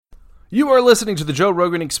You are listening to the Joe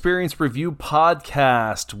Rogan Experience Review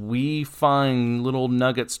Podcast. We find little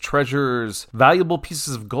nuggets, treasures, valuable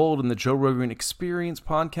pieces of gold in the Joe Rogan Experience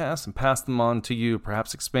Podcast and pass them on to you,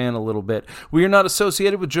 perhaps expand a little bit. We are not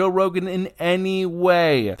associated with Joe Rogan in any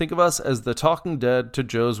way. Think of us as the Talking Dead to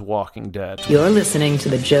Joe's Walking Dead. You're listening to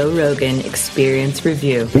the Joe Rogan Experience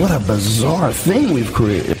Review. What a bizarre thing we've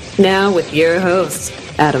created. Now with your hosts,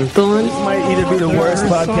 Adam Thorne. This might either be the worst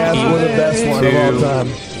podcast or the best one of all time.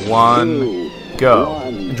 One, go.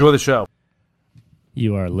 Enjoy the show.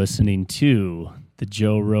 You are listening to the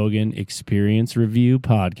Joe Rogan Experience Review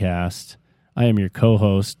Podcast. I am your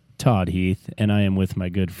co-host, Todd Heath, and I am with my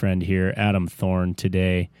good friend here, Adam Thorne,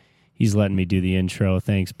 today. He's letting me do the intro.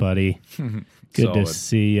 Thanks, buddy. Good to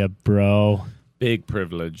see you, bro. Big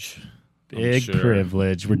privilege. Big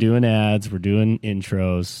privilege. We're doing ads. We're doing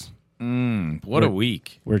intros. What a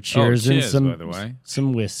week. We're cheersing cheers, by the way.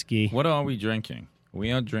 some whiskey. What are we drinking?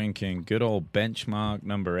 We are drinking good old Benchmark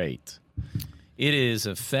number 8. It is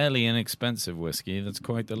a fairly inexpensive whiskey that's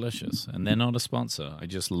quite delicious, and they're not a sponsor. I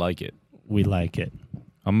just like it. We like it.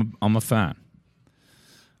 I'm a fan.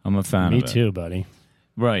 I'm a fan Me of it. too, buddy.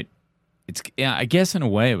 Right. I guess in a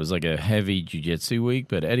way it was like a heavy jiu-jitsu week,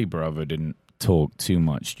 but Eddie Bravo didn't talk too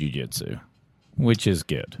much jiu-jitsu, which is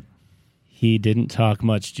good. He didn't talk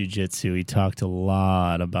much jiu-jitsu. He talked a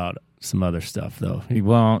lot about some other stuff, though.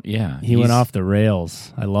 Well, yeah. He went off the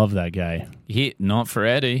rails. I love that guy. Not for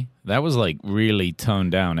Eddie. That was like really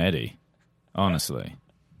toned down Eddie, honestly.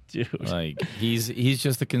 Dude. Like he's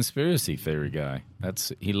just a conspiracy theory guy.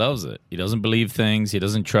 He loves it. He doesn't believe things. He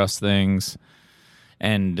doesn't trust things.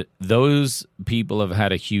 And those people have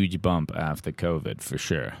had a huge bump after COVID, for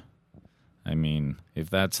sure. I mean, if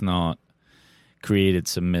that's not created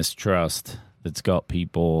some mistrust that's got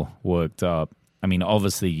people worked up. I mean,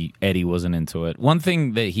 obviously, Eddie wasn't into it. One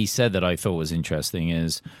thing that he said that I thought was interesting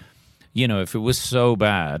is, if it was so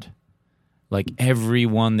bad, like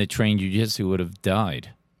everyone that trained jiu-jitsu would have died,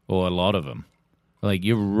 or a lot of them. Like,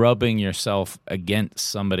 you're rubbing yourself against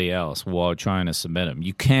somebody else while trying to submit them.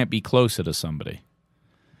 You can't be closer to somebody.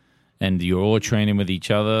 And you're all training with each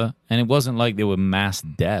other. And it wasn't like there were mass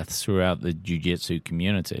deaths throughout the jiu-jitsu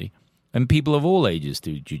community. And people of all ages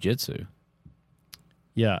do jiu-jitsu.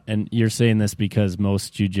 Yeah, and you're saying this because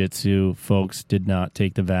most jiu-jitsu folks did not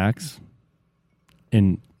take the vax?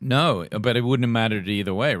 No, but it wouldn't have mattered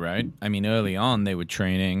either way, right? I mean, early on, they were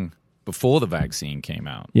training before the vaccine came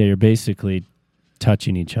out. Yeah, you're basically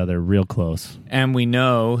touching each other real close. And we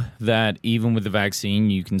know that even with the vaccine,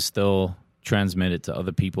 you can still transmit it to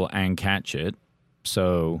other people and catch it.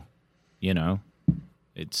 So,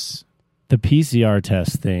 it's... The PCR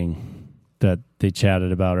test thing that they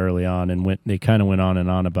chatted about early on, and they kind of went on and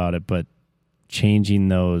on about it, but changing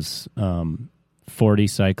those 40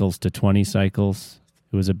 cycles to 20 cycles,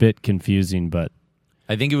 it was a bit confusing, but...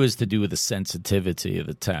 I think it was to do with the sensitivity of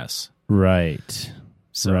the test. Right.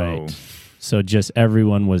 So just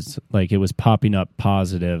everyone was, like, it was popping up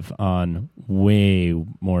positive on way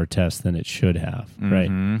more tests than it should have,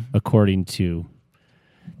 right? According to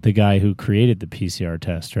the guy who created the PCR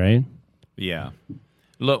test, right? Yeah.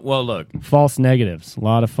 Look. False negatives. A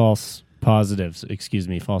lot of false positives.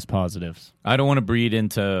 False positives. I don't want to breed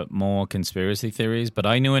into more conspiracy theories, but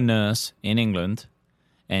I knew a nurse in England,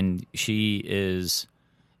 and she is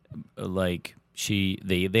like,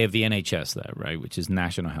 they have the NHS there, right, which is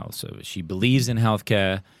National Health Service. She believes in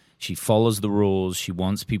healthcare. She follows the rules. She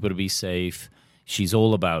wants people to be safe. She's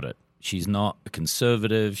all about it. She's not a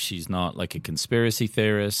conservative. She's not like a conspiracy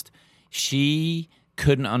theorist. She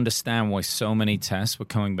couldn't understand why so many tests were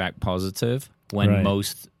coming back positive when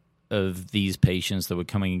most of these patients that were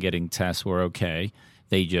coming and getting tests were okay.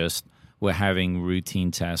 They just were having routine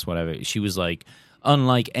tests, whatever. She was like,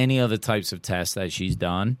 unlike any other types of tests that she's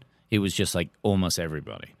done, it was just like almost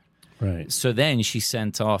everybody. Right. So then she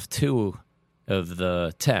sent off 2 of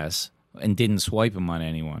the tests and didn't swipe them on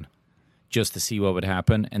anyone just to see what would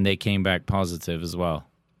happen, and they came back positive as well.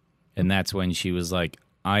 And that's when she was like,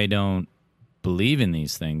 I don't believe in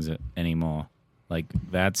these things anymore. Like,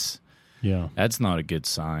 that's not a good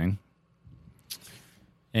sign.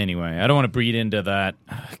 Anyway, I don't want to breed into that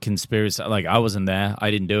conspiracy. Like, I wasn't there.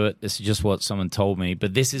 I didn't do it. This is just what someone told me.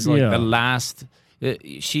 But this is like the last...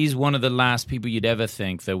 She's one of the last people you'd ever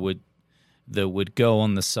think that would go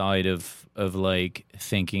on the side of like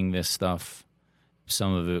thinking this stuff,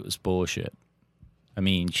 some of it was bullshit. I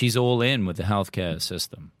mean, she's all in with the healthcare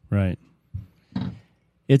system. Right.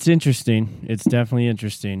 It's interesting. It's definitely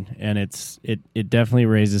interesting, and it definitely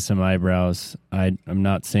raises some eyebrows. I'm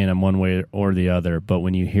not saying I'm one way or the other, but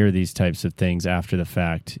when you hear these types of things after the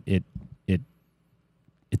fact, it's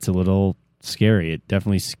a little scary. It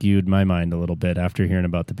definitely skewed my mind a little bit after hearing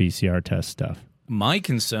about the PCR test stuff. My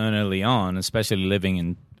concern early on, especially living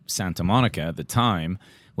in Santa Monica at the time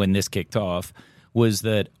when this kicked off, was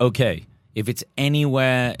that, okay, if it's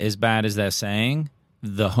anywhere as bad as they're saying,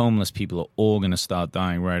 the homeless people are all going to start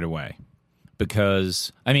dying right away.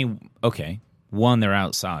 Because, I mean, okay, one, they're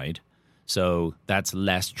outside, so that's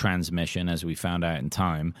less transmission, as we found out in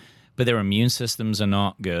time. But their immune systems are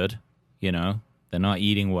not good, you know? They're not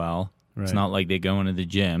eating well. Right. It's not like they're going to the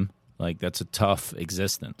gym. Like, that's a tough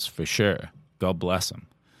existence, for sure. God bless them.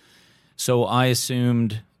 So I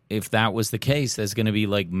assumed if that was the case, there's going to be,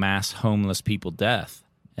 like, mass homeless people death.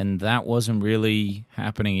 And that wasn't really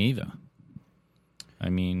happening either. I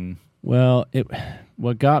mean... Well,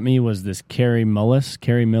 what got me was this Kerry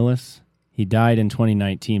Mullis. He died in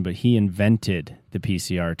 2019, but he invented the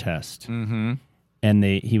PCR test. Mm-hmm. And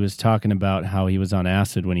he was talking about how he was on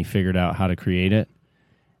acid when he figured out how to create it.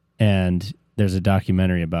 And there's a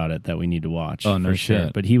documentary about it that we need to watch. Oh, no shit.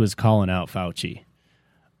 Sure. But he was calling out Fauci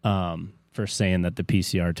for saying that the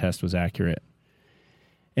PCR test was accurate.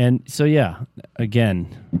 And so, yeah,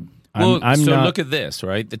 again... look at this,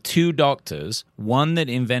 right? The two doctors, one that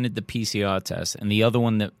invented the PCR test and the other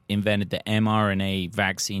one that invented the mRNA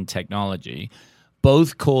vaccine technology,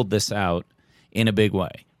 both called this out in a big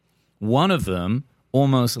way. One of them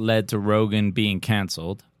almost led to Rogan being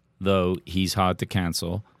canceled, though he's hard to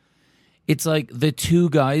cancel. It's like the two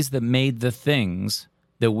guys that made the things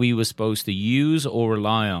that we were supposed to use or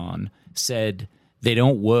rely on said they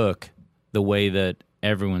don't work the way that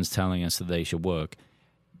everyone's telling us that they should work.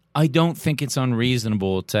 I don't think it's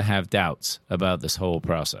unreasonable to have doubts about this whole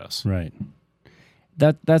process. Right.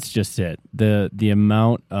 That's just it. The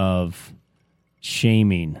amount of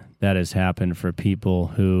shaming that has happened for people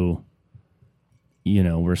who, you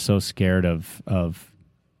know, were so scared of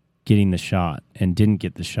getting the shot and didn't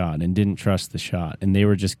get the shot and didn't trust the shot, and they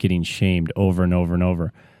were just getting shamed over and over and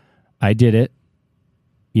over. I did it,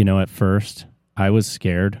 you know, at first. I was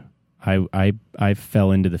scared. I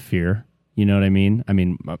fell into the fear. You know what I mean? I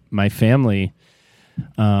mean, my family,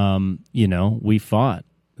 you know, we fought.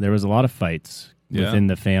 There was a lot of fights within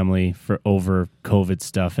the family over COVID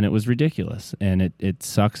stuff, and it was ridiculous. And it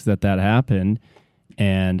sucks that happened.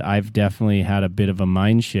 And I've definitely had a bit of a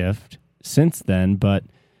mind shift since then, but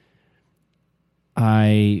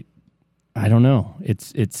I don't know.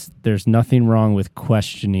 There's nothing wrong with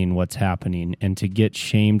questioning what's happening, and to get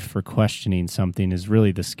shamed for questioning something is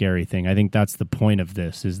really the scary thing. I think that's the point of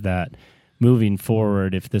this, is that moving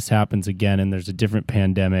forward, if this happens again and there's a different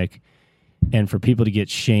pandemic, and for people to get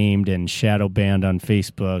shamed and shadow banned on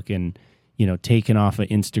Facebook and, you know, taken off of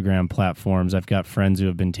Instagram platforms. I've got friends who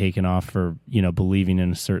have been taken off for, you know, believing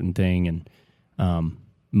in a certain thing, and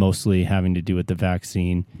mostly having to do with the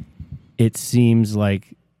vaccine. It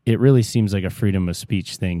really seems like a freedom of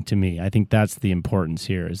speech thing to me. I think that's the importance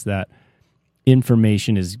here, is that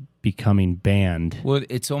information is becoming banned. Well,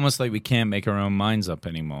 it's almost like we can't make our own minds up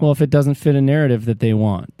anymore. Well, if it doesn't fit a narrative that they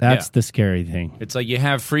want, that's the scary thing. It's like you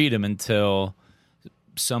have freedom until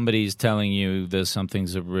somebody's telling you that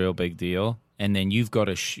something's a real big deal, and then you've got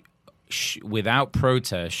to, without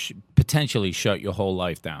protest, potentially shut your whole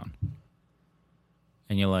life down.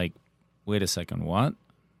 And you're like, wait a second, what?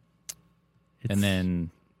 And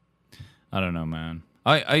then, I don't know, man.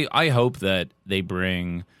 I hope that they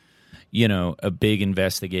bring, you know, a big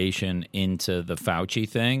investigation into the Fauci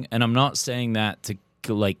thing. And I'm not saying that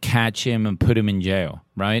to, like, catch him and put him in jail,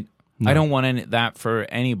 right? No. I don't want that for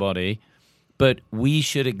anybody. But we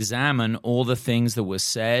should examine all the things that were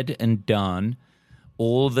said and done,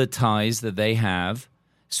 all the ties that they have,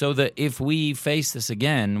 so that if we face this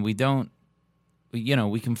again, we don't, you know,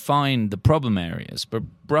 we can find the problem areas. But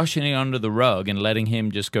brushing it under the rug and letting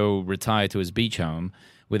him just go retire to his beach home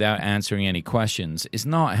without answering any questions is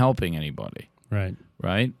not helping anybody. Right.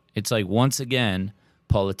 Right? It's like, once again,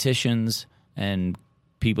 politicians and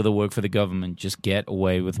people that work for the government just get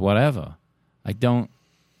away with whatever. I don't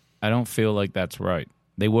feel like that's right.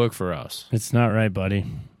 They work for us. It's not right, buddy.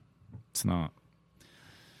 It's not.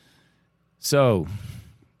 So,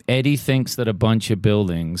 Eddie thinks that a bunch of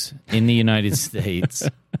buildings in the United States,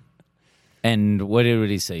 and what did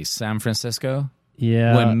he say, San Francisco?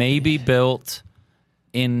 Yeah. Were maybe built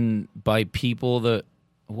by people that,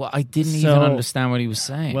 well, I didn't even understand what he was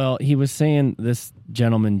saying. Well, he was saying this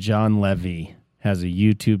gentleman, John Levy, has a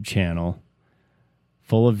YouTube channel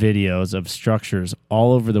full of videos of structures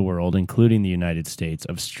all over the world, including the United States,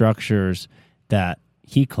 of structures that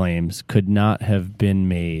he claims could not have been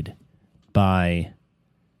made by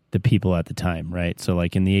the people at the time, right? So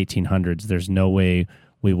like in the 1800s, there's no way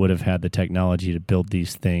we would have had the technology to build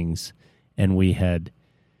these things, and we had,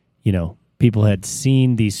 you know, people had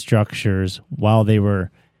seen these structures while they were,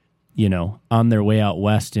 on their way out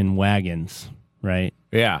west in wagons, right?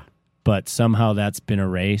 Yeah. But somehow that's been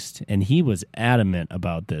erased. And he was adamant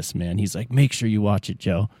about this, man. He's like, make sure you watch it,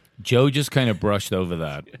 Joe. Joe just kind of brushed over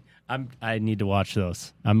that. I need to watch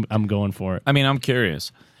those. I'm going for it. I mean, I'm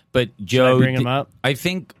curious. But Joe, Should I bring him up? I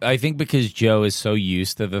think because Joe is so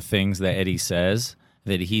used to the things that Eddie says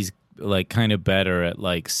that he's like kind of better at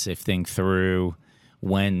like sifting through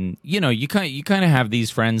when you kind of have these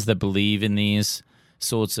friends that believe in these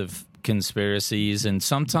sorts of conspiracies, and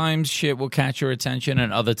sometimes shit will catch your attention,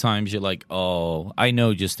 and other times you're like, oh, I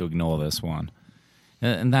know just to ignore this one,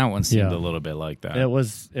 and that one seemed a little bit like that. It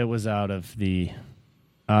was out of the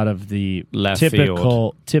Left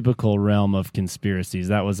typical realm of conspiracies.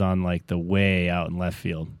 That was on like the way out in left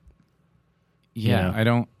field. Yeah, I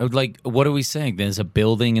don't like. What are we saying? There's a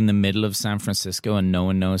building in the middle of San Francisco, and no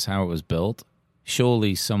one knows how it was built.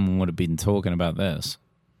 Surely someone would have been talking about this.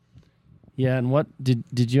 Yeah, and what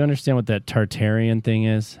did you understand what that Tartarian thing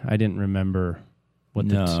is? I didn't remember what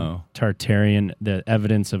the Tartarian, the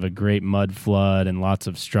evidence of a great mud flood and lots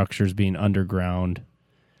of structures being underground.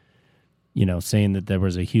 Saying that there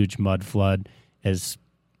was a huge mud flood as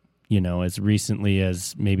recently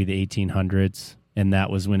as maybe the 1800s, and that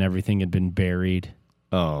was when everything had been buried.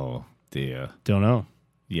 Oh, dear. Don't know.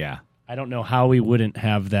 Yeah. I don't know how we wouldn't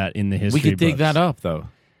have that in the history We could dig books. that up, though.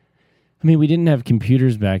 I mean, we didn't have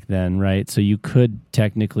computers back then, right? So you could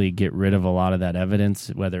technically get rid of a lot of that evidence,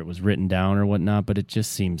 whether it was written down or whatnot, but it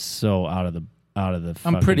just seems so out of the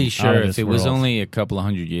I'm pretty sure if it was world. only a couple of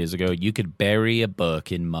hundred years ago, you could bury a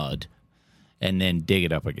book in mud and then dig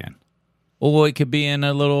it up again. Or it could be in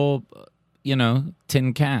a little,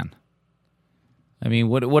 tin can. I mean,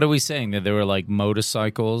 what are we saying? That there were like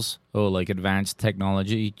motorcycles or like advanced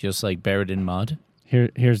technology just like buried in mud?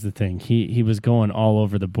 Here's the thing. He was going all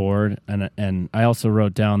over the board, and I also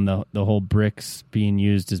wrote down the whole bricks being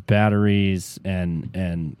used as batteries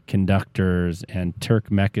and conductors, and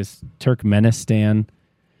Turkmenistan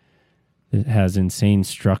it has insane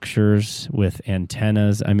structures with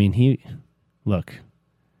antennas. I mean, look.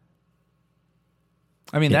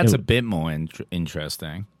 I mean, that's a bit more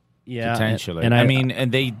interesting. Yeah, potentially. And I mean,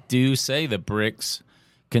 and they do say that bricks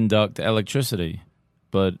conduct electricity,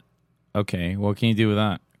 but okay, what can you do with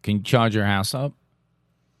that? Can you charge your house up?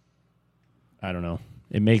 I don't know.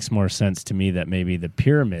 It makes more sense to me that maybe the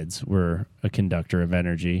pyramids were a conductor of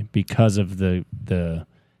energy because of the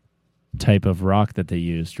type of rock that they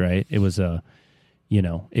used, right? It was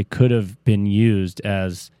it could have been used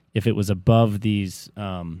as if it was above these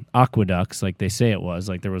aqueducts, like they say it was,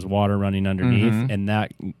 like there was water running underneath, and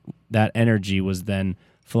that energy was then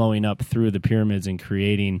flowing up through the pyramids and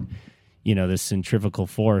creating, this centrifugal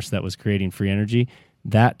force that was creating free energy.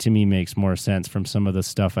 That to me makes more sense from some of the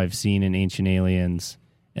stuff I've seen in Ancient Aliens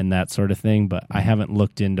and that sort of thing. But I haven't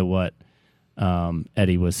looked into what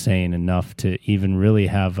Eddie was saying enough to even really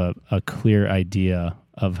have a clear idea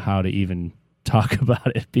of how to even talk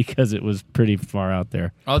about it, because it was pretty far out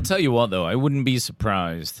there. I'll tell you what, though, I wouldn't be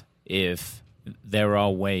surprised if there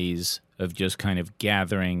are ways of just kind of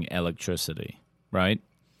gathering electricity, right?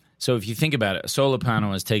 So if you think about it, a solar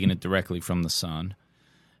panel is taking it directly from the sun,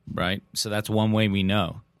 right? So that's one way we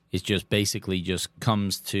know. It just basically just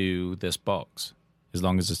comes to this box as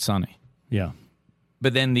long as it's sunny. Yeah.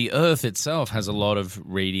 But then the Earth itself has a lot of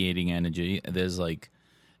radiating energy. There's like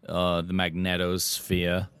the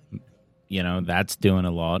magnetosphere, that's doing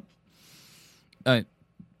a lot.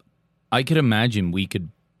 I could imagine we could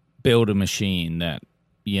build a machine that,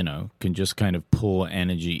 can just kind of pull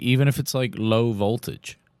energy, even if it's like low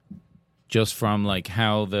voltage, just from like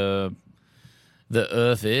how the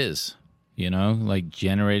Earth is, like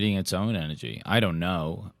generating its own energy. I don't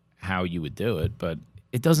know how you would do it, but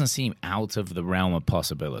it doesn't seem out of the realm of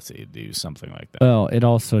possibility to do something like that. Well, it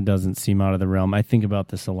also doesn't seem out of the realm. I think about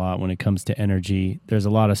this a lot when it comes to energy. There's a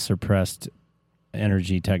lot of suppressed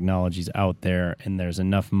energy technologies out there, and there's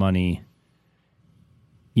enough money,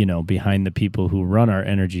 behind the people who run our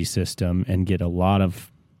energy system and get a lot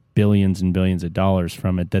of billions and billions of dollars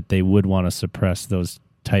from it, that they would want to suppress those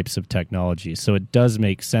types of technologies. So it does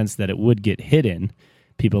make sense that it would get hidden.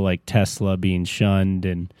 People like Tesla being shunned,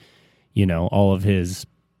 and all of his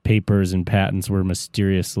papers and patents were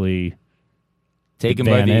mysteriously taken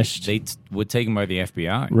vanished. They were taken by the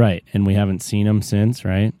FBI. Right, and we haven't seen them since,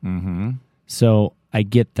 right? Mm-hmm. So I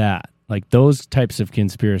get that. Like, those types of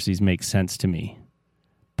conspiracies make sense to me.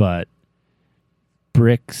 But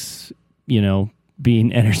bricks,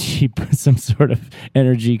 being energy, some sort of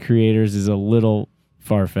energy creators is a little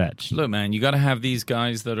far-fetched. Look, man, you got to have these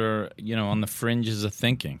guys that are, on the fringes of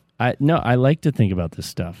thinking. I like to think about this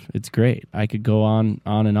stuff. It's great. I could go on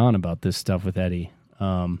and on about this stuff with Eddie.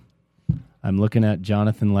 I'm looking at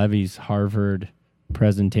Jonathan Levy's Harvard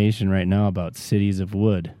presentation right now about cities of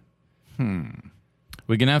wood. We're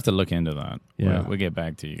going to have to look into that. Yeah. We'll get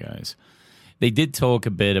back to you guys. They did talk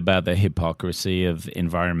a bit about the hypocrisy of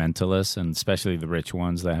environmentalists, and especially the rich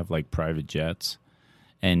ones that have like private jets.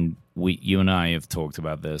 And you and I have talked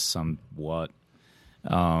about this somewhat.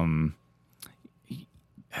 You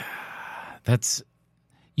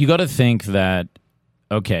got to think that,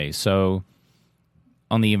 okay, so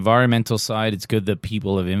on the environmental side, it's good that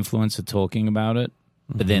people of influence are talking about it,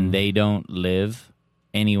 but then they don't live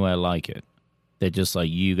anywhere like it. They're just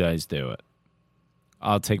like, you guys do it.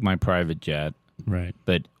 I'll take my private jet, Right.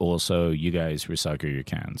 but also you guys recycle your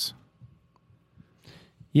cans.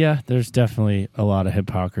 Yeah, there's definitely a lot of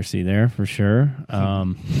hypocrisy there for sure. I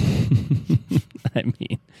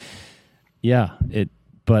mean, yeah,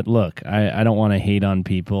 but look, I don't want to hate on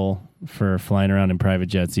people for flying around in private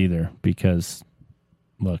jets either, because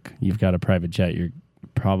look, you've got a private jet. You're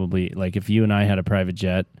probably, like, if you and I had a private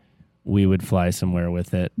jet, we would fly somewhere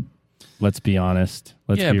with it. Let's be honest.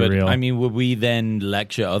 Let's be real. I mean, would we then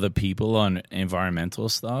lecture other people on environmental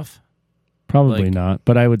stuff? Probably not,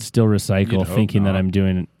 but I would still recycle, You'd hope thinking that not. I'm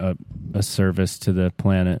doing a service to the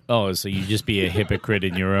planet. Oh, so you just be a hypocrite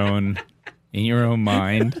in your own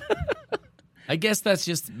mind. I guess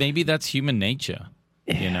maybe that's human nature,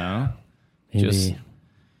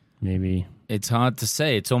 Maybe. It's hard to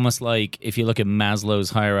say. It's almost like if you look at Maslow's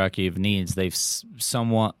hierarchy of needs, they've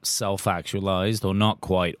somewhat self-actualized, or not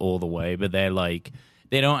quite all the way, but they're like,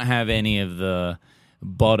 they don't have any of the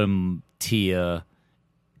bottom tier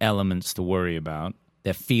elements to worry about.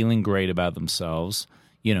 They're feeling great about themselves.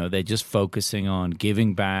 They're just focusing on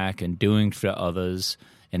giving back and doing for others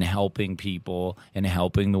and helping people and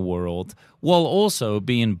helping the world, while also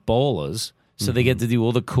being ballers. So they get to do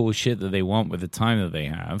all the cool shit that they want with the time that they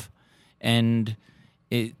have. And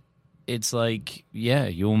it's like, yeah,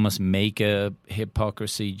 you almost make a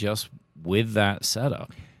hypocrisy just with that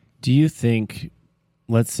setup. Do you think,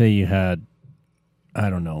 let's say you had,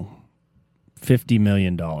 I don't know, $50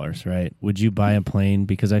 million, right? Would you buy a plane?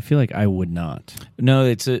 Because I feel like I would not.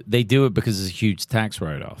 No, they do it because it's a huge tax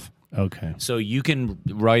write-off. Okay. So you can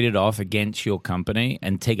write it off against your company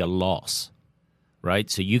and take a loss, right?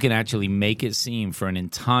 So you can actually make it seem for an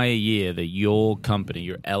entire year that your company,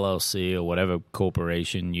 your LLC or whatever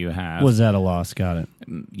corporation you have. Was that a loss? Got it.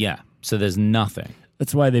 Yeah. So there's nothing.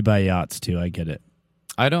 That's why they buy yachts too. I get it.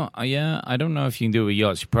 I don't know if you can do it with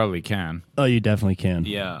yachts. You probably can. Oh, you definitely can.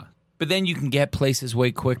 Yeah. But then you can get places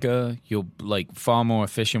way quicker. You're like far more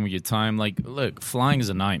efficient with your time. Like, look, flying is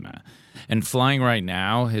a nightmare. And flying right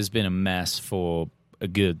now has been a mess for a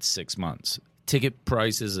good 6 months. Ticket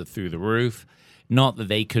prices are through the roof. Not that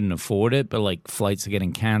they couldn't afford it, but like flights are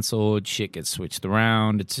getting canceled, shit gets switched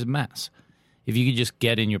around. It's a mess. If you could just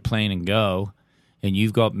get in your plane and go, and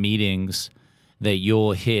you've got meetings that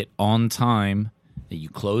you'll hit on time, that you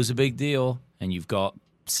close a big deal, and you've got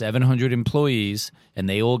 700 employees, and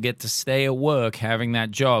they all get to stay at work having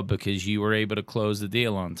that job because you were able to close the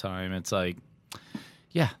deal on time. It's like,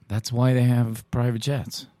 yeah, that's why they have private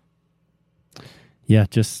jets. Yeah,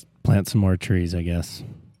 just plant some more trees, I guess.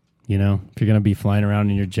 If you're going to be flying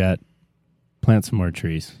around in your jet, plant some more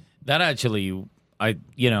trees. That actually, I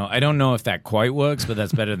don't know if that quite works, but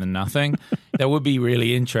that's better than nothing. That would be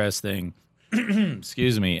really interesting.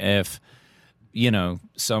 Excuse me, if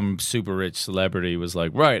some super rich celebrity was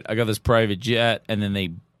like, right, I got this private jet, and then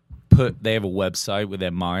they have a website with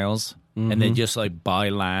their miles, and they just like buy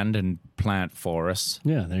land and plant forests.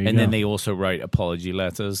 Yeah, there you go. And then they also write apology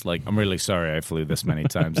letters, like, I'm really sorry I flew this many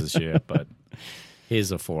times this year, but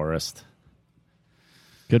here's a forest.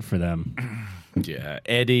 Good for them. Yeah,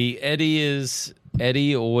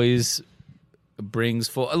 Eddie always brings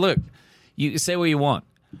for. Look, you say what you want,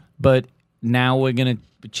 but now we're gonna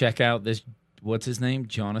check out this. What's his name?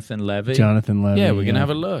 Jonathan Levy. Jonathan Levy. Yeah, we're gonna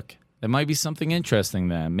have a look. There might be something interesting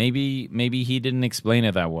there. Maybe he didn't explain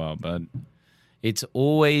it that well, but it's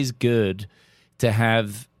always good to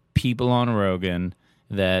have people on Rogan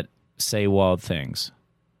that say wild things.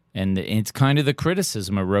 And it's kind of the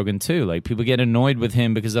criticism of Rogan, too. Like, people get annoyed with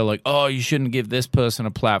him because they're like, oh, you shouldn't give this person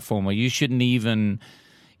a platform, or you shouldn't even,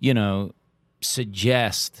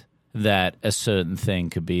 suggest that a certain thing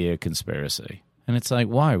could be a conspiracy. And it's like,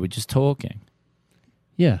 why? We're just talking.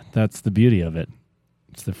 Yeah, that's the beauty of it.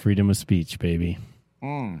 It's the freedom of speech, baby.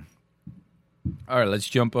 All right, let's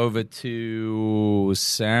jump over to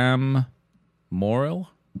Sam Morrill.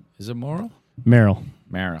 Is it Morrill? Merrill.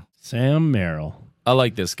 Merrill. Sam Merrill. I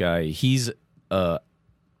like this guy. He's a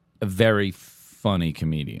very funny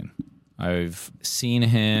comedian. I've seen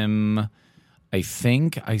him. I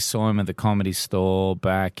think I saw him at the Comedy Store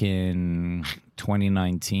back in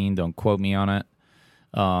 2019. Don't quote me on it.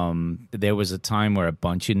 There was a time where a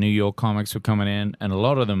bunch of New York comics were coming in, and a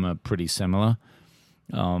lot of them are pretty similar.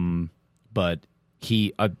 But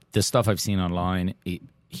the stuff I've seen online,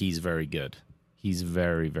 he's very good. He's a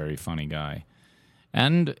very, very funny guy.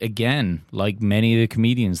 And again, like many of the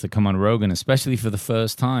comedians that come on Rogan, especially for the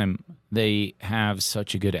first time, they have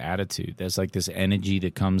such a good attitude. There's like this energy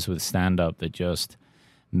that comes with stand-up that just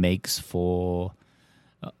makes for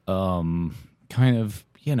kind of,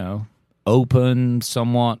 open,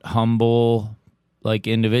 somewhat humble, like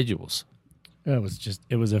individuals.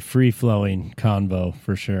 It was a free-flowing convo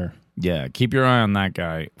for sure. Yeah, keep your eye on that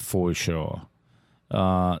guy for sure.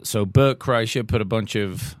 So Bert Kreischer put a bunch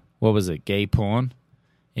of, what was it, gay porn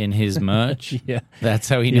in his merch. Yeah. That's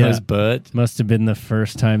how he knows Bert. Must have been the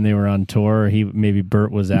first time they were on tour. Maybe Bert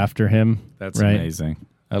was after him. That's right? Amazing.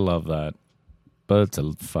 I love that. Bert's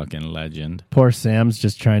a fucking legend. Poor Sam's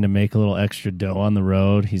just trying to make a little extra dough on the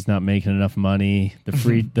road. He's not making enough money.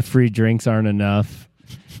 The free drinks aren't enough.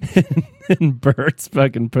 And Bert's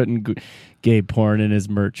fucking putting gay porn in his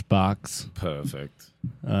merch box. Perfect.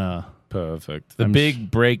 Perfect. The big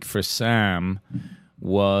break for Sam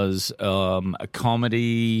was a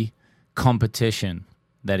comedy competition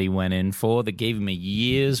that he went in for that gave him a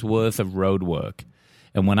year's worth of road work.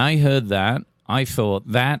 And when I heard that, I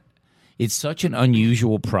thought that it's such an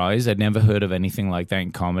unusual prize. I'd never heard of anything like that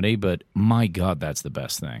in comedy, but my God, that's the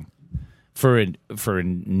best thing. For a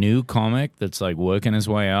new comic that's like working his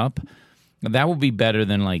way up, that would be better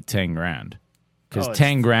than like 10 grand. Because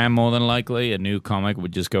 10 grand, more than likely, a new comic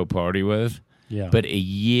would just go party with. Yeah. But a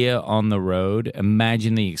year on the road,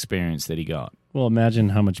 imagine the experience that he got. Well, imagine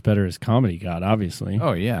how much better his comedy got, obviously.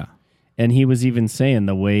 Oh, yeah. And he was even saying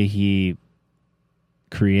the way he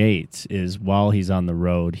creates is while he's on the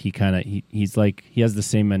road, he's like, he has the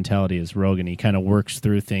same mentality as Rogan. He kind of works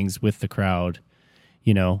through things with the crowd,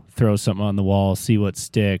 throw something on the wall, see what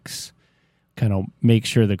sticks, kind of make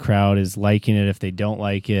sure the crowd is liking it. If they don't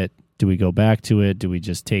like it, do we go back to it? Do we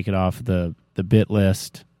just take it off the bit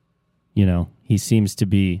list? He seems to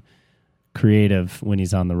be creative when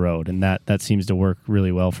he's on the road, and that seems to work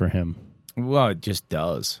really well for him. Well, it just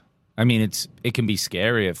does. I mean, it can be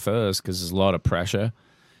scary at first because there's a lot of pressure.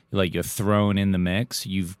 Like, you're thrown in the mix.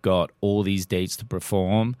 You've got all these dates to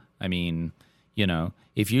perform. I mean,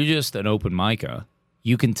 if you're just an open micer,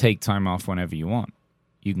 you can take time off whenever you want.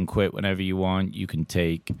 You can quit whenever you want. You can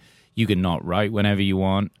not write whenever you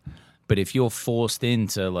want. But if you're forced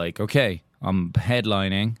into like, okay, I'm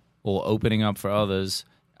headlining or opening up for others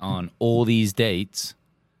on all these dates,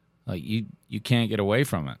 like you can't get away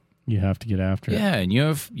from it. You have to get after it. Yeah, and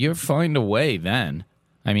you find a way then.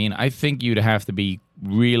 I mean, I think you'd have to be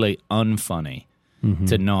really unfunny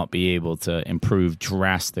to not be able to improve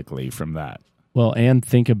drastically from that. Well, and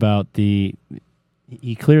think about he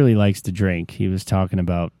clearly likes to drink. He was talking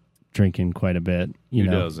about drinking quite a bit. Who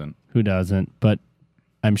doesn't? Who doesn't? But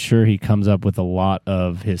I'm sure he comes up with a lot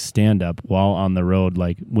of his stand-up while on the road,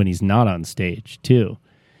 like when he's not on stage, too.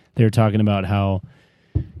 They're talking about how,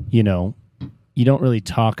 you don't really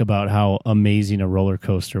talk about how amazing a roller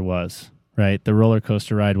coaster was, right? The roller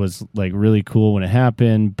coaster ride was, like, really cool when it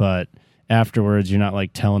happened, but afterwards you're not,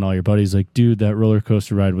 like, telling all your buddies, like, dude, that roller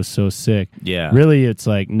coaster ride was so sick. Yeah. Really, it's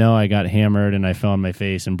like, no, I got hammered and I fell on my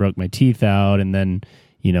face and broke my teeth out, and then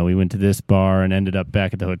we went to this bar and ended up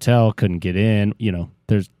back at the hotel, couldn't get in.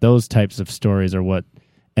 There's those types of stories are what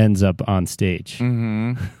ends up on stage.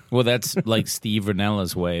 Mm-hmm. Well, that's like Steve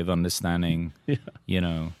Rinella's way of understanding,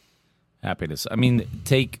 happiness. I mean,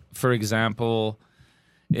 take, for example,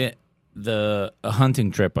 a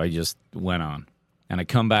hunting trip I just went on, and I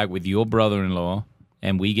come back with your brother-in-law,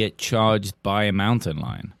 and we get charged by a mountain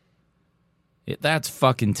lion. That's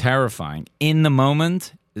fucking terrifying. In the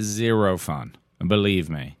moment, zero fun. Believe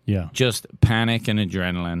me. Yeah. Just panic and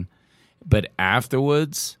adrenaline. But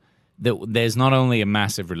afterwards, there's not only a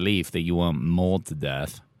massive relief that you weren't mauled to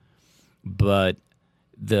death, but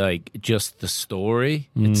just the story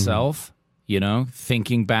itself,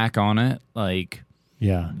 thinking back on it, like...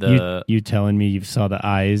 Yeah. You telling me you saw the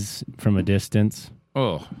eyes from a distance?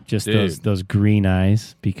 Oh, just dude. those green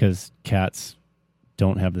eyes, because cats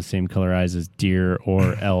don't have the same color eyes as deer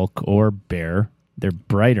or elk or bear. They're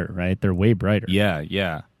brighter, right? They're way brighter. Yeah.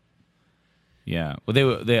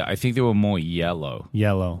 Well, I think they were more yellow.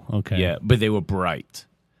 Yellow, okay. Yeah, but they were bright.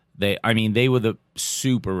 They were the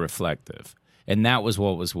super reflective, and that was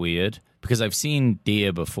what was weird, because I've seen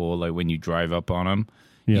deer before. Like when you drive up on them,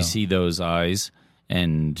 you see those eyes,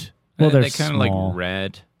 and Well, they're kind of small. like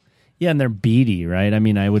red. Yeah, and they're beady, right? I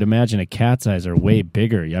mean, I would imagine a cat's eyes are way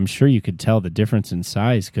bigger. I'm sure you could tell the difference in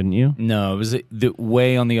size, couldn't you? No, it was the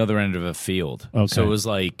way on the other end of a field. Okay. So it was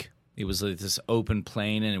like this open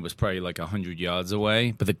plain, and it was probably like 100 yards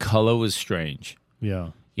away. But the color was strange. Yeah.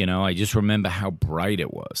 You know, I just remember how bright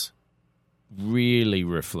it was, really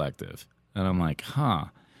reflective, and I'm like, huh.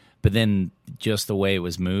 But then just the way it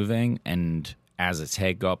was moving, and as its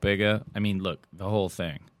head got bigger, I mean, look, the whole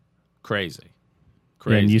thing, crazy.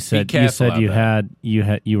 Yeah, and you said Be careful out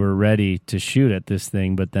there. you were ready to shoot at this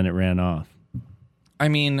thing, but then it ran off. I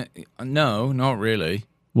mean, no, not really.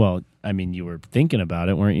 Well, I mean, you were thinking about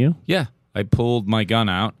it, weren't you? Yeah, I pulled my gun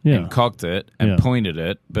out Yeah. and cocked it and Yeah. pointed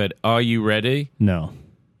it. But are you ready? No.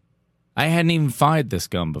 I hadn't even fired this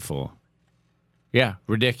gun before. Yeah,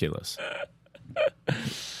 ridiculous.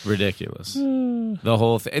 Ridiculous. The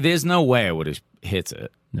whole thing. There's no way I would have hit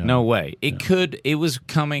it. No way. It was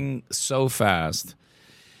coming so fast.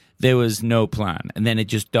 There was no plan. And then it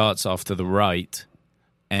just darts off to the right.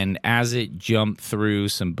 And as it jumped through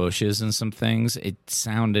some bushes and some things, it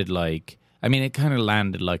sounded like, I mean, it kind of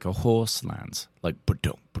landed like a horse lands. Like,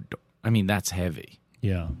 ba-dum, ba-dum. I mean, that's heavy.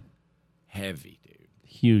 Yeah. Heavy, dude.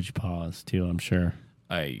 Huge pause, too, I'm sure.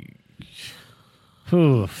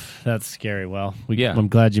 Oof, that's scary. Well, Yeah. I'm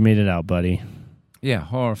glad you made it out, buddy. Yeah,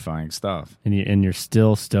 horrifying stuff. And you're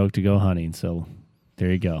still stoked to go hunting, so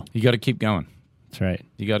there you go. You got to keep going. That's right.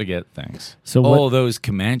 You got to get things. So all what, those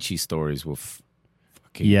Comanche stories were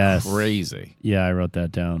fucking Yes. crazy. Yeah, I wrote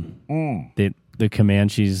that down. The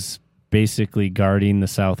Comanches basically guarding the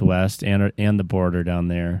Southwest and the border down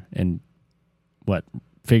there, and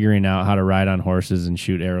figuring out how to ride on horses and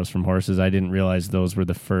shoot arrows from horses. I didn't realize those were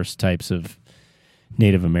the first types of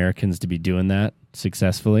Native Americans to be doing that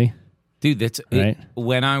successfully. Dude, that's Right.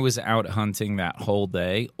 when I was out hunting that whole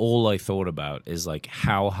day, all I thought about is like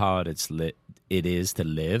how hard it is to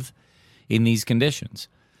live in these conditions.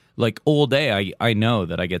 Like all day, I know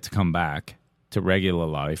that I get to come back to regular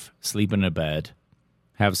life, sleep in a bed,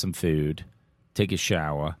 have some food, take a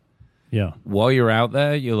shower. Yeah. While you're out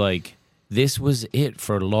there, you're like, this was it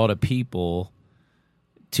for a lot of people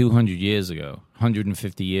 200 years ago,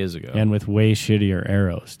 150 years ago. And with way shittier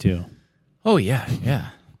arrows, too. Oh, yeah, yeah.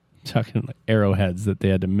 Talking like arrowheads that they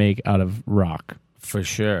had to make out of rock. For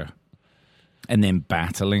sure. And then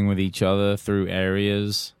battling with each other through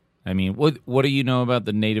areas. I mean, what do you know about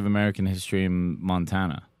the Native American history in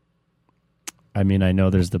Montana? I mean, I know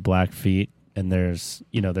there's the Blackfeet, and there's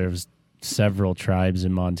several tribes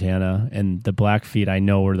in Montana, and the Blackfeet I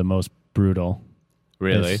know were the most brutal.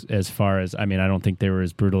 Really? As far as, I mean, I don't think they were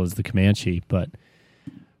as brutal as the Comanche, but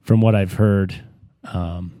from what I've heard,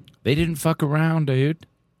 They didn't fuck around, dude.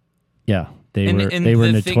 yeah, they And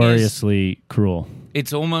were the thing notoriously cruel.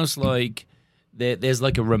 It's almost like there's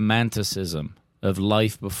like a romanticism of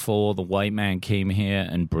life before the white man came here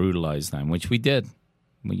and brutalized them, which we did.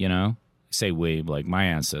 You know, say we, like my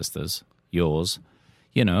ancestors, yours.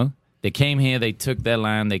 You know, they came here, they took their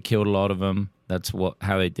land, they killed a lot of them. That's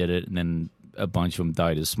how they did it, and then a bunch of them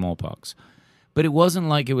died of smallpox. But it wasn't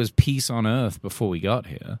like it was peace on earth before we got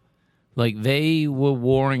here. Like, they were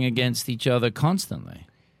warring against each other constantly.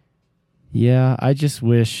 Yeah, I just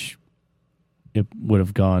wish it would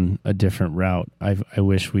have gone a different route. I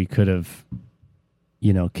wish we could have,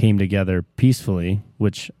 came together peacefully,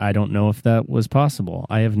 which I don't know if that was possible.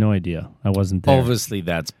 I have no idea. I wasn't there. Obviously,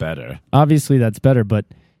 that's better. Obviously, that's better, but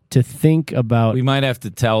to think about... We might have to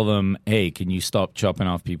tell them, hey, can you stop chopping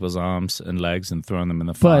off people's arms and legs and throwing them in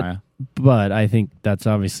the fire? But I think that's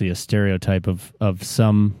obviously a stereotype of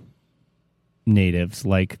some natives,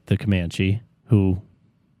 like the Comanche, who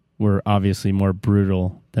were obviously more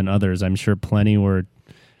brutal than others. I'm sure plenty were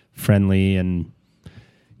friendly and,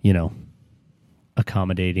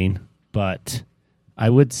 accommodating. But I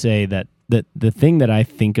would say that the thing that I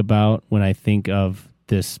think about when I think of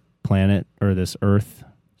this planet or this Earth,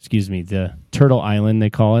 the Turtle Island, they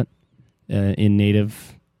call it in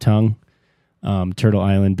native tongue, Turtle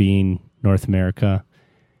Island being North America,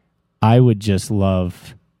 I would just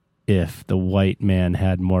love if the white man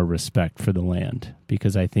had more respect for the land,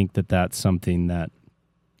 because I think that that's something that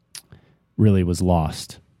really was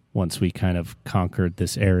lost once we kind of conquered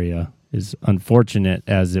this area. As unfortunate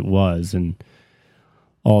as it was and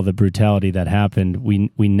all the brutality that happened, we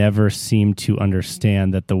never seemed to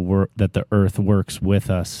understand that the earth works with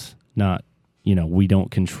us. Not, we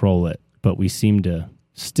don't control it, but we seem to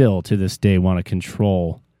still to this day want to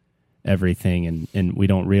control everything, and we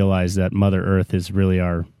don't realize that Mother Earth is really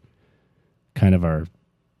our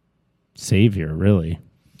savior, really,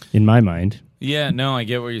 in my mind. Yeah, no, I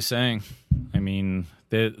get what you're saying. I mean,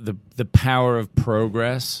 The power of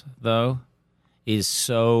progress, though, is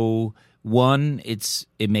so one.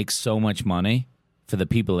 It makes so much money for the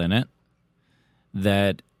people in it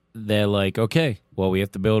that they're like, okay, well, we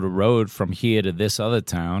have to build a road from here to this other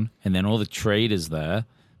town, and then all the trade is there.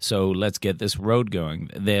 So let's get this road going.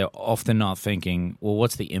 They're often not thinking, well,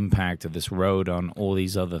 what's the impact of this road on all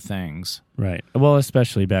these other things? Right. Well,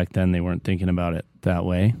 especially back then, they weren't thinking about it that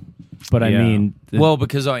way. But I mean... well,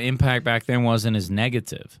 because our impact back then wasn't as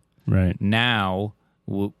negative. Right. Now,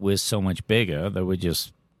 we're so much bigger that we're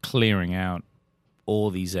just clearing out all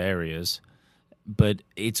these areas. But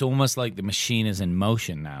it's almost like the machine is in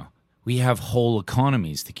motion now. We have whole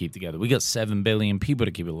economies to keep together. We got 7 billion people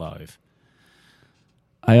to keep alive.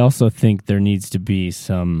 I also think there needs to be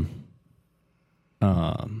some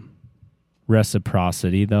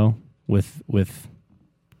reciprocity, though, with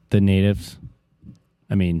the natives.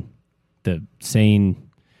 I mean,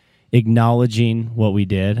 acknowledging what we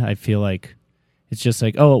did. I feel like it's just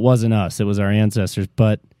like, oh, it wasn't us. It was our ancestors.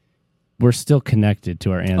 But we're still connected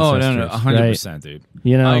to our ancestors. Oh, no, 100%, right? dude.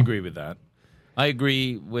 You know? I agree with that. I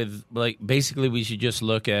agree with, like, basically we should just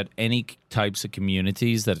look at any types of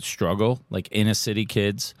communities that struggle, like inner city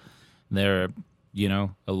kids. There are,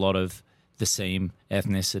 a lot of the same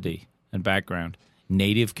ethnicity and background.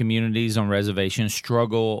 Native communities on reservations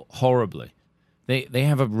struggle horribly. They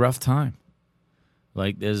have a rough time.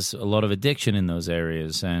 Like, there's a lot of addiction in those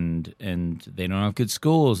areas, and they don't have good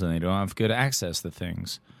schools, and they don't have good access to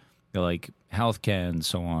things. They're like healthcare and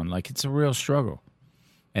so on. Like, it's a real struggle.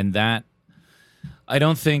 And that, I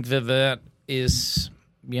don't think that is,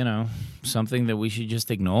 something that we should just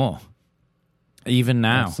ignore. Even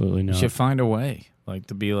now. Absolutely not. We should find a way, like,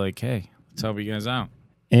 to be like, hey, let's help you guys out.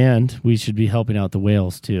 And we should be helping out the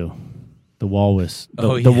whales, too. The walrus. The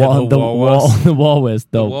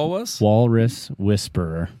walrus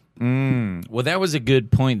whisperer. Well, that was a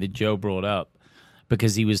good point that Joe brought up,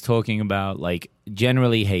 because he was talking about, like,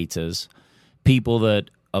 generally haters, people that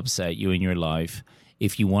upset you in your life.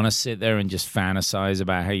 If you want to sit there and just fantasize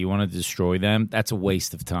about how you want to destroy them, that's a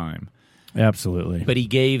waste of time. Absolutely. But he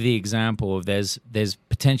gave the example of there's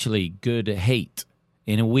potentially good hate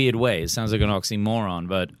in a weird way. It sounds like an oxymoron,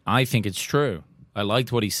 but I think it's true. I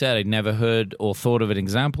liked what he said. I'd never heard or thought of an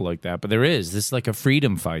example like that, but there is. This is like a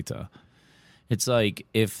freedom fighter. It's like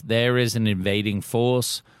if there is an invading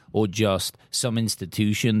force or just some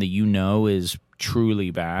institution that is truly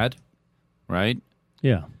bad, right?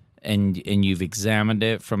 Yeah. And you've examined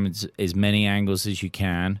it from as many angles as you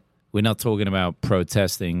can. We're not talking about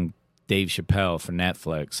protesting Dave Chappelle for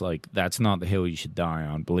Netflix. Like, that's not the hill you should die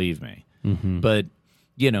on, believe me. Mm-hmm. But,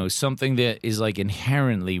 something that is, like,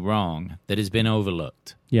 inherently wrong that has been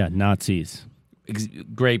overlooked. Yeah, Nazis.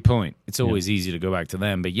 Great point. It's always easy to go back to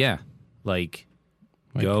them. But, yeah, like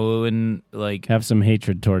go and, like... have some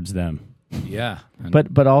hatred towards them. Yeah.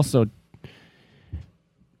 But also...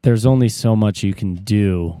 there's only so much you can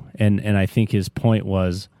do, and I think his point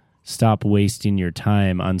was stop wasting your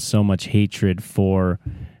time on so much hatred for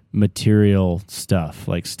material stuff,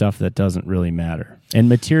 like stuff that doesn't really matter. And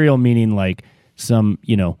material meaning like some,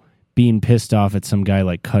 being pissed off at some guy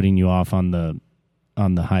like cutting you off on the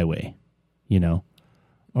highway,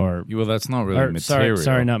 or well, that's not really material.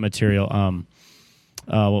 Sorry, not material.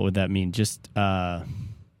 What would that mean? Just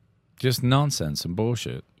nonsense and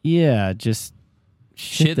bullshit. Yeah, just.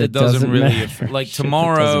 Shit that doesn't really like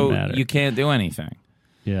tomorrow you can't do anything.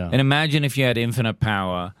 Yeah. And imagine if you had infinite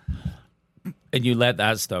power and you let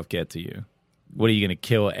that stuff get to you. What are you going to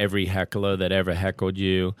kill every heckler that ever heckled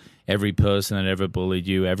you, every person that ever bullied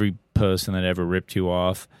you, every person that ever ripped you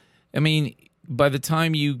off? I mean, by the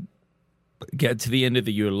time you get to the end of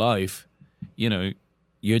your life,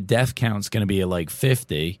 your death count's going to be at like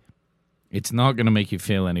 50. It's not going to make you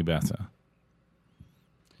feel any better.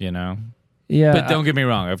 Yeah, but don't get me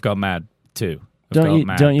wrong. I've got mad too.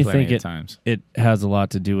 Don't you think it has a lot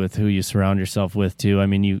to do with who you surround yourself with too? I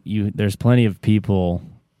mean, you there's plenty of people,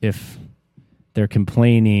 if they're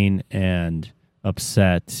complaining and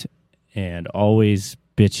upset and always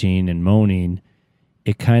bitching and moaning,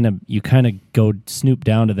 you kind of go snoop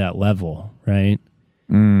down to that level, right?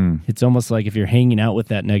 It's almost like if you're hanging out with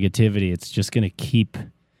that negativity, it's just going to keep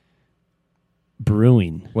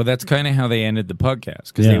brewing. Well, that's kind of how they ended the podcast,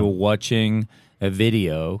 because they were watching a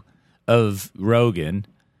video of Rogan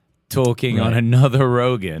talking on another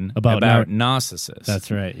Rogan about narcissists. That's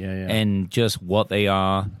right. Yeah. And just what they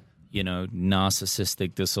are,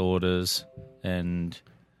 narcissistic disorders and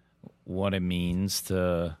what it means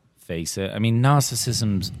to face it. I mean,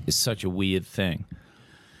 narcissism is such a weird thing.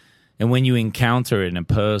 And when you encounter it in a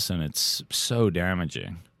person, it's so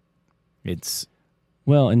damaging.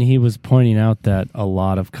 Well, and he was pointing out that a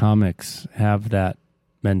lot of comics have that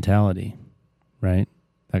mentality, right?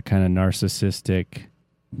 That kind of narcissistic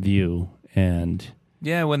view. And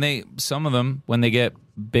yeah, some of them, when they get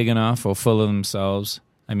big enough or full of themselves,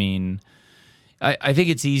 I mean, I think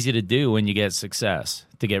it's easy to do when you get success,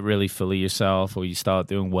 to get really full of yourself, or you start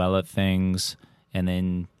doing well at things, and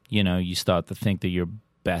then, you start to think that you're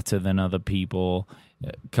better than other people.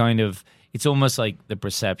 It's almost like the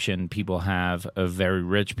perception people have of very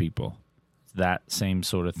rich people. That same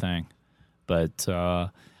sort of thing. But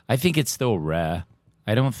I think it's still rare.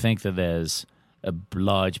 I don't think that there's a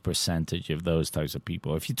large percentage of those types of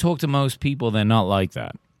people. If you talk to most people, they're not like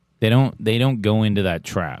that. They don't go into that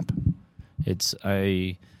trap.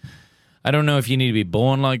 I don't know if you need to be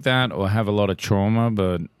born like that or have a lot of trauma,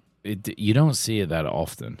 but you don't see it that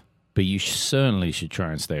often. But you certainly should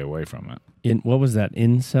try and stay away from it. What was that,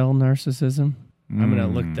 incel narcissism? I'm going to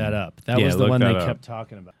look that up. That was the one they kept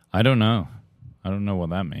talking about. I don't know what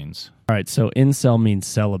that means. All right, so incel means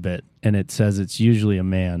celibate, and it says it's usually a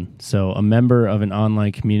man. So a member of an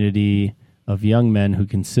online community of young men who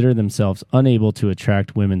consider themselves unable to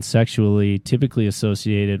attract women sexually, typically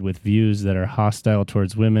associated with views that are hostile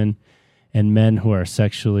towards women and men who are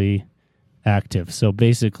sexually active. So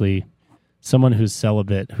basically, someone who's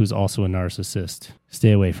celibate who's also a narcissist.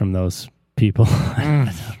 Stay away from those people.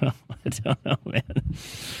 I don't know, man.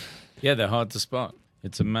 Yeah, they're hard to spot.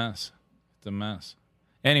 It's a mess.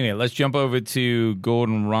 Anyway, let's jump over to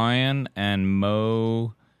Gordon Ryan and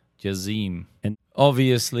Mo Jazim. And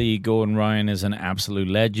obviously, Gordon Ryan is an absolute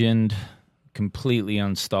legend, completely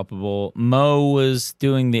unstoppable. Mo was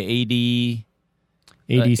doing the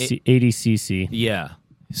ADCC. Yeah.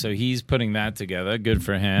 So he's putting that together. Good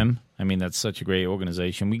for him. I mean, that's such a great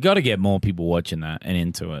organization. We got to get more people watching that and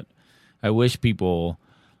into it. I wish people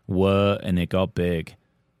were, and it got big.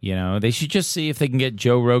 They should just see if they can get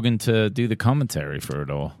Joe Rogan to do the commentary for it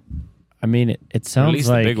all. I mean, it sounds at least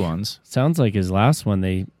like the big ones. Sounds like his last one,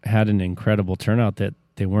 they had an incredible turnout that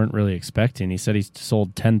they weren't really expecting. He said he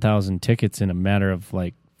sold 10,000 tickets in a matter of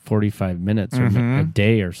like 45 minutes or a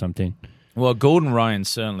day or something. Well, Gordon Ryan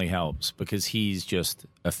certainly helps because he's just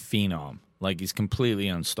a phenom. Like, he's completely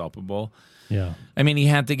unstoppable. Yeah. I mean, he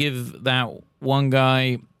had to give that one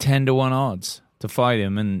guy 10-1 odds to fight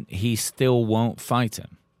him, and he still won't fight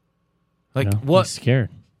him. Like, what? He's scared.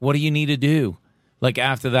 What do you need to do? Like,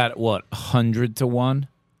 after that, 100-1?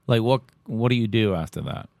 Like, what do you do after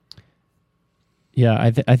that?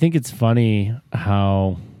 Yeah, I think it's funny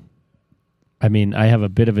how, I mean, I have a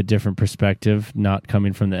bit of a different perspective, not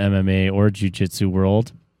coming from the MMA or jiu-jitsu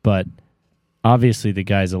world, but obviously the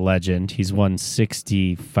guy's a legend. He's won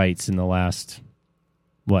 60 fights in the last,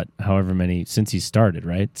 however many, since he started,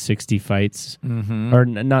 right? 60 fights. Mm-hmm. Or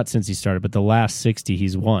not since he started, but the last 60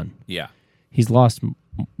 he's won. Yeah. He's lost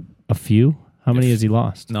a few. How many has he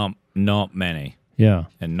lost? Not many. Yeah.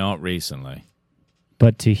 And not recently.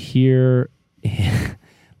 But to hear his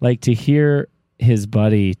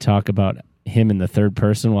buddy talk about him in the third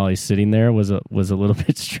person while he's sitting there was a little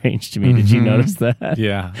bit strange to me. Did you notice that?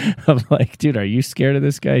 Yeah. I'm like, dude, are you scared of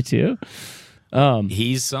this guy too?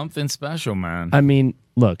 He's something special, man. I mean,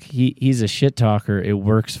 look, he's a shit talker. It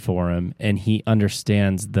works for him, and he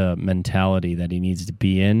understands the mentality that he needs to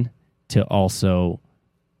be in to also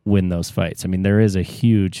win those fights. I mean, there is a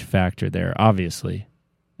huge factor there, obviously.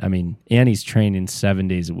 I mean, and he's training 7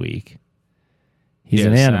 days a week. He's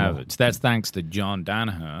an animal. Savage. That's thanks to John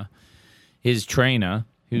Danaher, his trainer,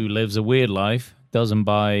 who lives a weird life, doesn't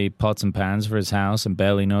buy pots and pans for his house and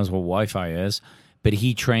barely knows what Wi-Fi is, but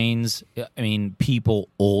he trains, people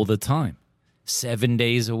all the time, 7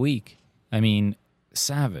 days a week. I mean,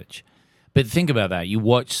 savage. But think about that. You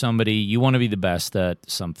watch somebody, you want to be the best at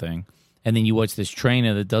something, and then you watch this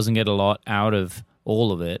trainer that doesn't get a lot out of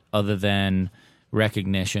all of it other than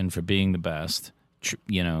recognition for being the best,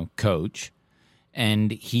 coach,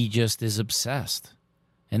 and he just is obsessed.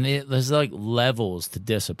 And there's like levels to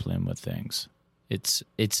discipline with things. It's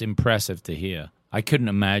impressive to hear. I couldn't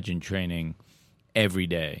imagine training every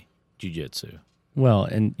day jiu-jitsu. Well,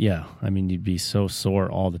 and yeah, I mean, you'd be so sore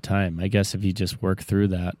all the time. I guess if you just work through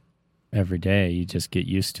that every day, you just get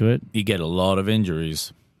used to it. You get a lot of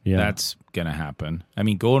injuries. Yeah. That's going to happen. I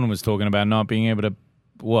mean, Gordon was talking about not being able to,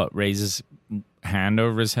 raise his hand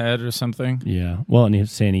over his head or something? Yeah. Well, and he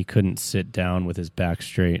was saying he couldn't sit down with his back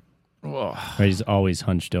straight. Right, he's always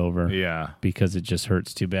hunched over. Yeah. Because it just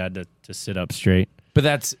hurts too bad to sit up straight. But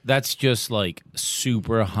that's just like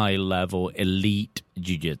super high level elite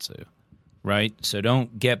jiu-jitsu, right? So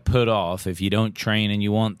don't get put off if you don't train and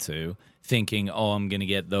you want to, thinking, I'm going to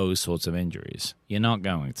get those sorts of injuries. You're not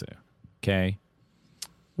going to, okay?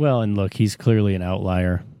 Well, and look, he's clearly an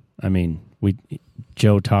outlier. I mean,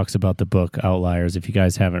 Joe talks about the book Outliers. If you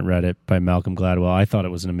guys haven't read it, by Malcolm Gladwell, I thought it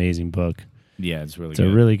was an amazing book. Yeah, it's really good.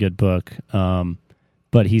 It's a really good book.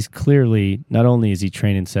 But he's clearly, not only is he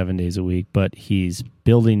training 7 days a week, but he's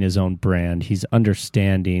building his own brand. He's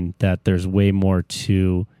understanding that there's way more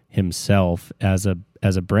to himself as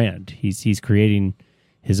a brand. He's creating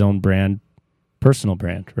his own brand, personal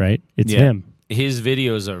brand, right? It's him. His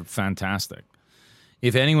videos are fantastic.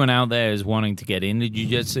 If anyone out there is wanting to get into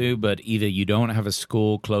jiu-jitsu, but either you don't have a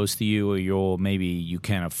school close to you, or maybe you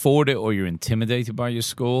can't afford it, or you're intimidated by your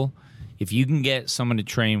school, if you can get someone to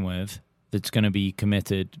train with that's going to be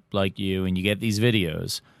committed like you, and you get these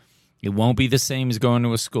videos, it won't be the same as going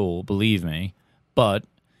to a school, believe me, but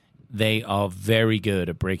they are very good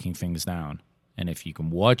at breaking things down. And if you can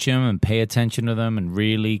watch them and pay attention to them and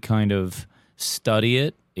really kind of study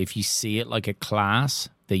it, if you see it like a class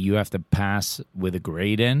that you have to pass with a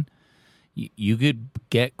grade in, you could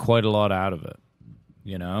get quite a lot out of it,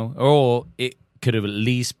 you know? Or it could at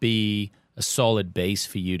least be a solid base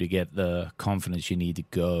for you to get the confidence you need to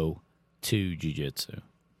go to jiu-jitsu.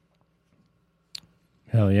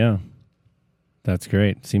 Hell yeah. That's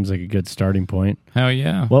great. Seems like a good starting point. Hell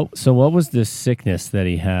yeah. Well, so what was this sickness that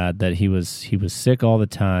he had, that he was sick all the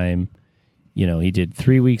time? You know, he did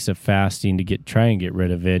 3 weeks of fasting to try and get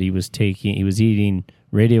rid of it. He was eating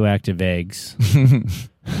radioactive eggs.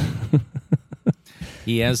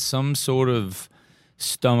 He has some sort of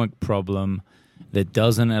stomach problem that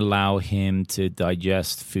doesn't allow him to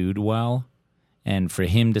digest food well. And for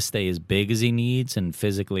him to stay as big as he needs and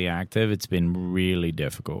physically active, it's been really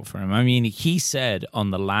difficult for him. I mean, he said on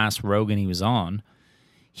the last Rogan he was on,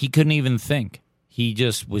 he couldn't even think. He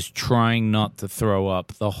just was trying not to throw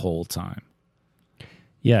up the whole time.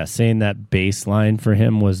 Yeah, saying that baseline for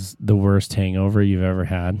him was the worst hangover you've ever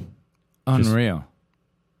had. Unreal.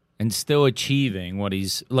 And still achieving what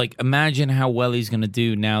he's... Like, imagine how well he's going to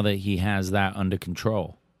do now that he has that under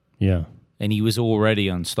control. Yeah. And he was already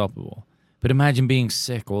unstoppable. But imagine being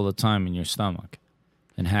sick all the time in your stomach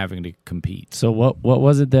and having to compete. So what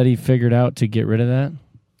was it that he figured out to get rid of that?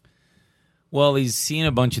 Well, he's seen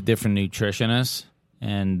a bunch of different nutritionists,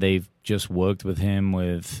 and they've just worked with him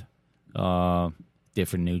with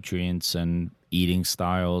different nutrients and eating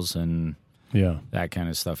styles and that kind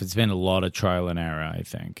of stuff. It's been a lot of trial and error, I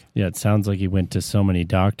think. Yeah, it sounds like he went to so many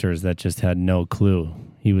doctors that just had no clue.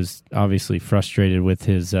 He was obviously frustrated with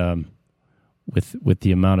his... with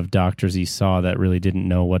the amount of doctors he saw that really didn't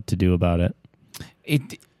know what to do about it.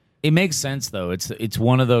 It makes sense, though. It's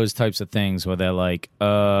one of those types of things where they're like,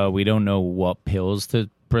 we don't know what pills to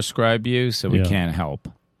prescribe you, so we can't help.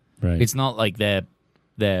 Right. It's not like they're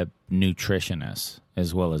nutritionists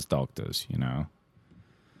as well as doctors, you know?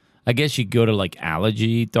 I guess you go to, like,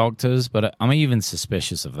 allergy doctors, but I'm even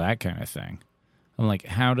suspicious of that kind of thing. I'm like,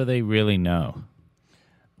 how do they really know?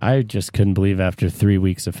 I just couldn't believe after 3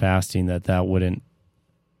 weeks of fasting that wouldn't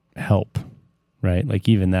help, right? Like,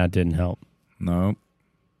 even that didn't help. No.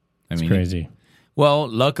 It's crazy. Well,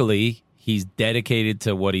 luckily, he's dedicated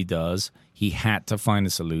to what he does. He had to find a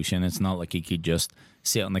solution. It's not like he could just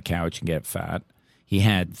sit on the couch and get fat. He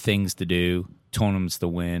had things to do, tournaments to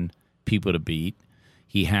win, people to beat.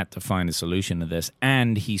 He had to find a solution to this,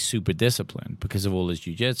 and he's super disciplined because of all his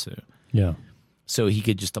jiu-jitsu. Yeah. So he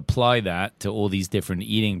could just apply that to all these different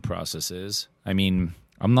eating processes. I mean,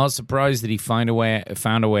 I'm not surprised that he found a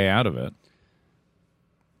way out of it.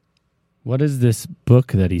 What is this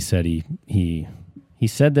book that he said he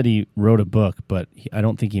said that he wrote a book, but I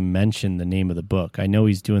don't think he mentioned the name of the book. I know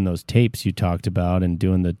he's doing those tapes you talked about and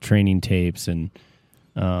doing the training tapes, and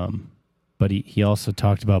but he also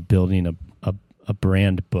talked about building a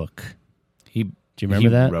brand book. Do you remember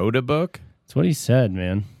that? He wrote a book? That's what he said,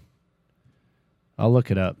 man. I'll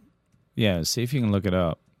look it up. Yeah, see if you can look it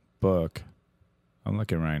up. Book. I'm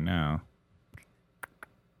looking right now.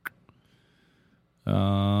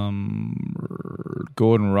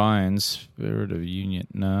 Gordon Ryan's Spirit of Union.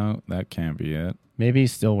 No, that can't be it. Maybe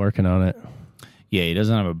he's still working on it. Yeah, he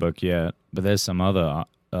doesn't have a book yet, but there's some other...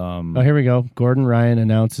 here we go. Gordon Ryan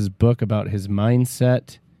announces book about his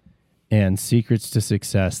mindset and secrets to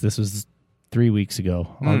success. This was 3 weeks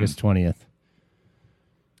ago, August 20th.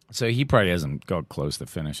 So he probably hasn't got close to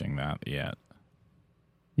finishing that yet.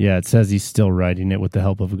 Yeah, it says he's still writing it with the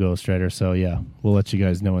help of a ghostwriter. So, yeah, we'll let you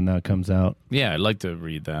guys know when that comes out. Yeah, I'd like to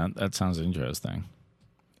read that. That sounds interesting.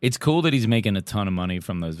 It's cool that he's making a ton of money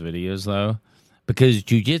from those videos, though, because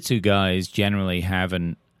jiu-jitsu guys generally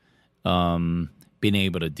haven't been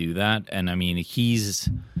able to do that. And, I mean,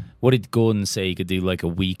 what did Gordon say? He could do, like, a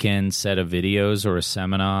weekend set of videos or a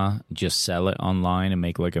seminar, just sell it online and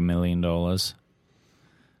make, like, $1 million.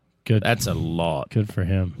 Good. That's a lot. Good for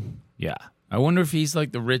him. Yeah. I wonder if he's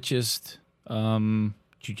like the richest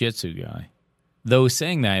jiu-jitsu guy. Though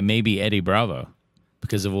saying that, it may be Eddie Bravo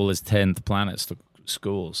because of all his 10th Planet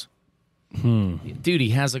schools. Dude, he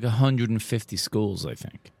has like 150 schools, I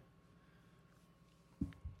think.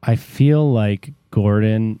 I feel like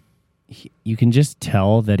Gordon, you can just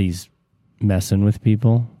tell that he's messing with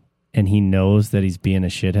people and he knows that he's being a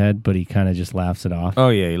shithead, but he kind of just laughs it off. Oh,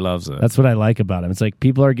 yeah, he loves it. That's what I like about him. It's like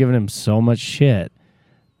people are giving him so much shit,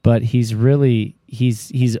 but he's really,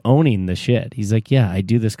 he's owning the shit. He's like, yeah, I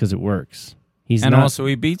do this because it works. Also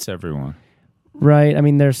he beats everyone. Right. I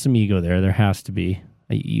mean, there's some ego there. There has to be.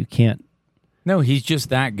 You can't. No, he's just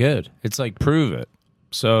that good. It's like, prove it.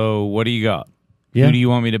 So what do you got? Yeah. Who do you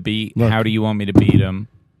want me to beat? Look. How do you want me to beat him?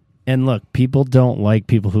 And look, people don't like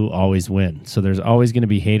people who always win. So there's always going to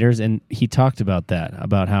be haters. And he talked about that,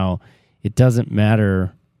 about how it doesn't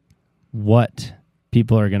matter what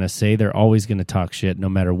people are going to say. They're always going to talk shit no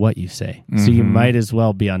matter what you say. Mm-hmm. So you might as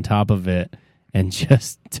well be on top of it and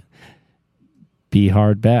just be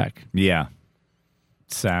hard back. Yeah.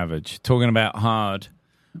 Savage. Talking about hard,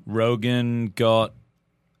 Rogan got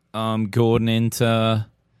Gordon into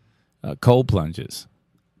cold plunges.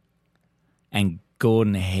 And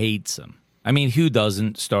Gordon hates him. I mean, who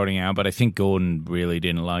doesn't starting out? But I think Gordon really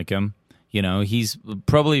didn't like him. You know, he's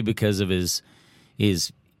probably because of his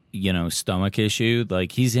stomach issue.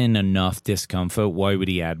 Like, he's in enough discomfort. Why would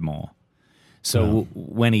he add more? So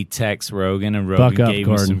when he texts Rogan and Rogan gave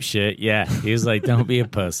him some shit, yeah, he was like, don't be a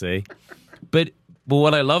pussy. But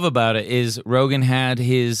what I love about it is Rogan had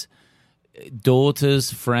his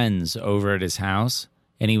daughter's friends over at his house,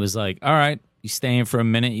 and he was like, all right, you stay in for a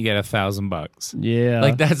minute, you get $1,000. Yeah.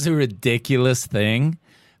 Like, that's a ridiculous thing.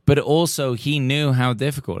 But also, he knew how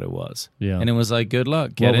difficult it was. Yeah. And it was like, good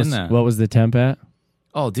luck, get in there. What was the temp at?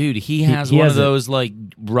 Oh, dude, he has one of those, like,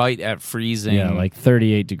 right at freezing. Yeah, like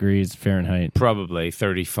 38 degrees Fahrenheit. Probably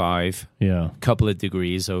 35. Yeah. Couple of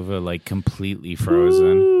degrees over, like, completely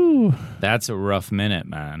frozen. Ooh. That's a rough minute,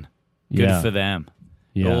 man. Good for them.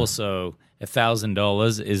 Yeah. Also,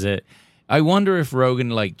 $1,000, is it? I wonder if Rogan,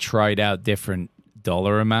 like, tried out different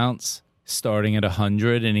dollar amounts, starting at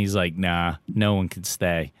 100, and he's like, nah, no one can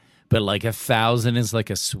stay. But like 1,000 is like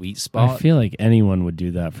a sweet spot. I feel like anyone would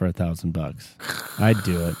do that for $1,000. I'd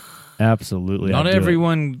do it. Absolutely. Not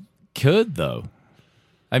everyone could, though.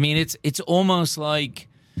 I mean, it's almost like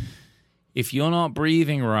if you're not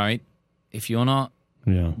breathing right, if you're not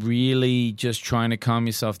really just trying to calm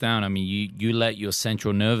yourself down, I mean, you let your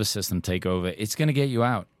central nervous system take over, it's going to get you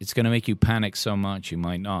out. It's going to make you panic so much you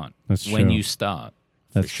might not. That's when true. you start.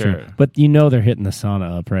 That's sure. True. But you know they're hitting the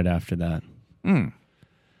sauna up right after that.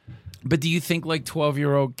 But do you think like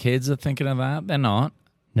 12-year-old kids are thinking of that? They're not.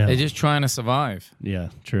 No. They're just trying to survive. Yeah,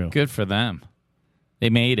 true. Good for them. They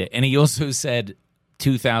made it. And he also said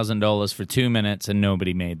 $2,000 for 2 minutes, and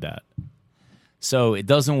nobody made that. So it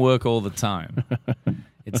doesn't work all the time.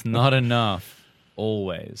 It's not enough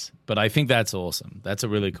always. But I think that's awesome. That's a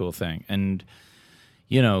really cool thing. And,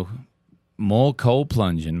 you know, more cold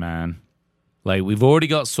plunging, man. Like, we've already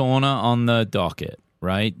got sauna on the docket.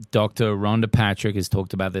 Right? Dr. Rhonda Patrick has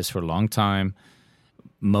talked about this for a long time.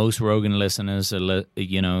 Most Rogan listeners are,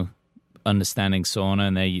 understanding sauna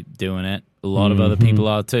and they're doing it. A lot of other people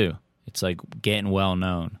are too. It's like getting well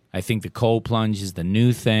known. I think the cold plunge is the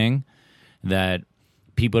new thing that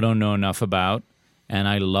people don't know enough about, and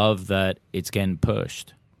I love that it's getting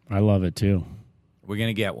pushed. I love it too. We're going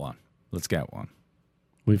to get one. Let's get one.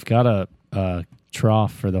 We've got a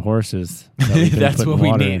trough for the horses. That's what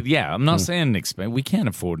we need. Yeah, I'm not saying we can't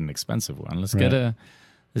afford an expensive one. Let's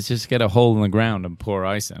just get a hole in the ground and pour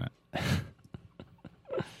ice in it.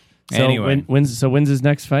 So anyway, when's his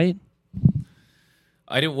next fight?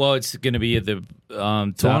 Well, it's going to be at the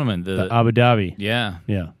tournament, the Abu Dhabi.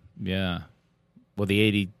 Yeah. Well,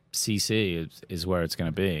 the ADCC is where it's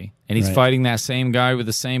going to be, and he's fighting that same guy with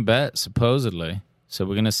the same bet, supposedly. So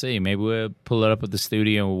we're going to see. Maybe we'll pull it up at the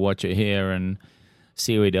studio, we'll watch it here, and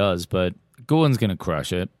see how he does. But Gordon's going to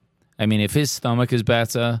crush it. I mean, if his stomach is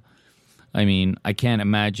better, I mean, I can't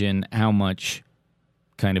imagine how much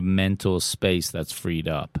kind of mental space that's freed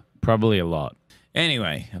up. Probably a lot.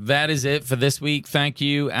 Anyway, that is it for this week. Thank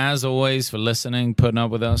you, as always, for listening, putting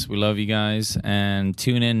up with us. We love you guys. And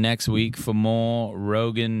tune in next week for more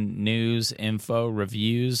Rogan news, info,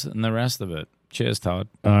 reviews, and the rest of it. Cheers, Todd.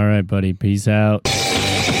 All right, buddy. Peace out.